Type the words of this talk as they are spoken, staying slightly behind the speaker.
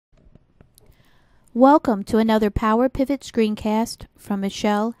Welcome to another PowerPivot screencast from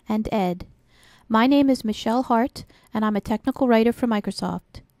Michele and Ed. My name is Michele Hart, and I'm a technical writer for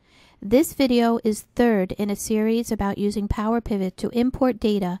Microsoft. This video is third in a series about using PowerPivot to import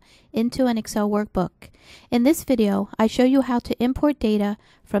data into an Excel workbook. In this video, I show you how to import data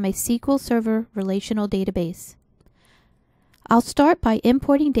from a SQL Server relational database. I'll start by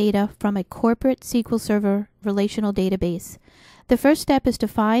importing data from a corporate SQL Server relational database. The first step is to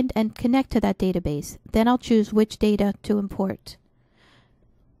find and connect to that database. Then I'll choose which data to import.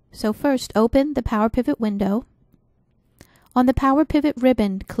 So first, open the PowerPivot window. On the PowerPivot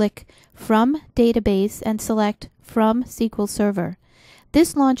ribbon, click From Database and select From SQL Server.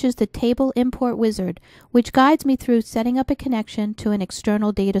 This launches the Table Import Wizard, which guides me through setting up a connection to an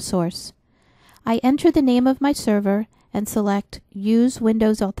external data source. I enter the name of my server and select Use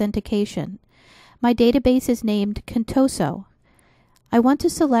Windows Authentication. My database is named Contoso. I want to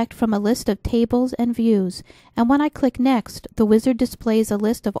select from a list of tables and views, and when I click Next, the wizard displays a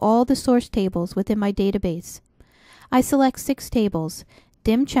list of all the source tables within my database. I select 6 tables: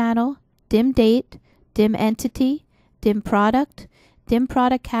 DIM Channel, DIM Date, DIM Entity, DIM Product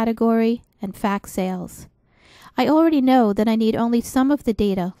Category, and Fax Sales. I already know that I need only some of the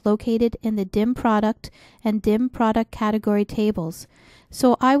data located in the DIM Product and DIM Product Category tables,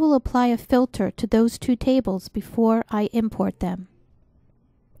 so I will apply a filter to those 2 tables before I import them.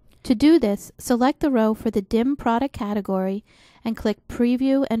 To do this, select the row for the DIM Product category and click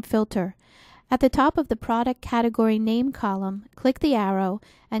Preview and Filter. At the top of the Product Category Name column, click the arrow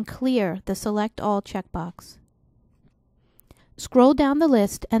and clear the Select All checkbox. Scroll down the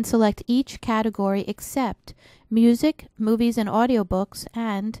list and select each category except Music, Movies and Audiobooks,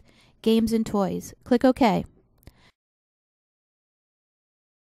 and Games and Toys. Click OK.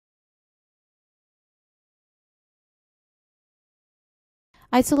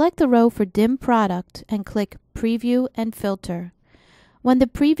 I select the row for DIM Product and click Preview and Filter. When the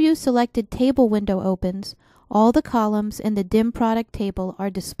Preview Selected Table window opens, all the columns in the DIM Product table are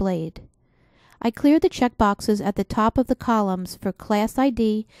displayed. I clear the checkboxes at the top of the columns for Class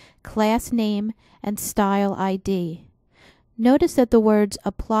ID, Class Name, and Style ID. Notice that the words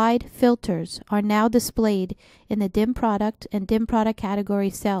Applied Filters are now displayed in the DIM Product and DIM Product category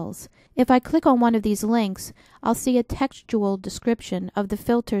cells. If I click on one of these links, I'll see a textual description of the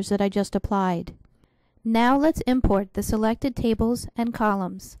filters that I just applied. Now let's import the selected tables and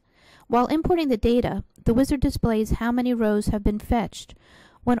columns. While importing the data, the wizard displays how many rows have been fetched.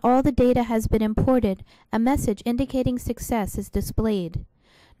 When all the data has been imported, a message indicating success is displayed.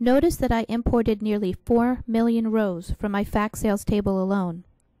 Notice that I imported nearly 4 million rows from my fax sales table alone.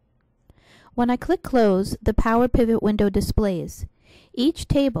 When I click Close, the PowerPivot window displays. Each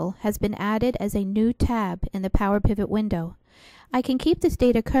table has been added as a new tab in the PowerPivot window. I can keep this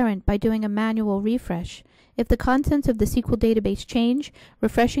data current by doing a manual refresh. If the contents of the SQL database change,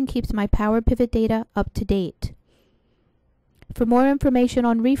 refreshing keeps my PowerPivot data up to date. For more information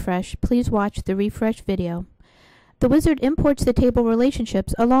on refresh, please watch the refresh video. The wizard imports the table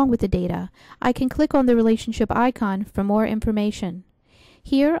relationships along with the data. I can click on the relationship icon for more information.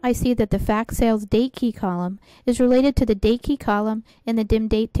 Here I see that the fax sales date key column is related to the date key column in the DIM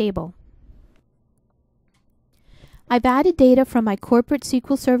Date table. I've added data from my corporate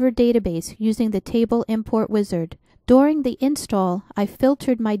SQL Server database using the Table Import Wizard. During the install, I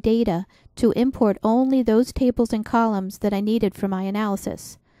filtered my data to import only those tables and columns that I needed for my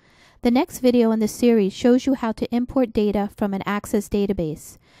analysis. The next video in this series shows you how to import data from an Access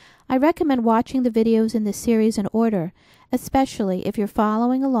database. I recommend watching the videos in this series in order, especially if you're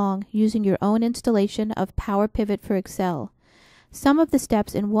following along using your own installation of PowerPivot for Excel. Some of the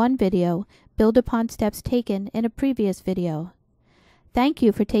steps in one video build upon steps taken in a previous video. Thank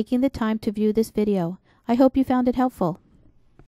you for taking the time to view this video. I hope you found it helpful.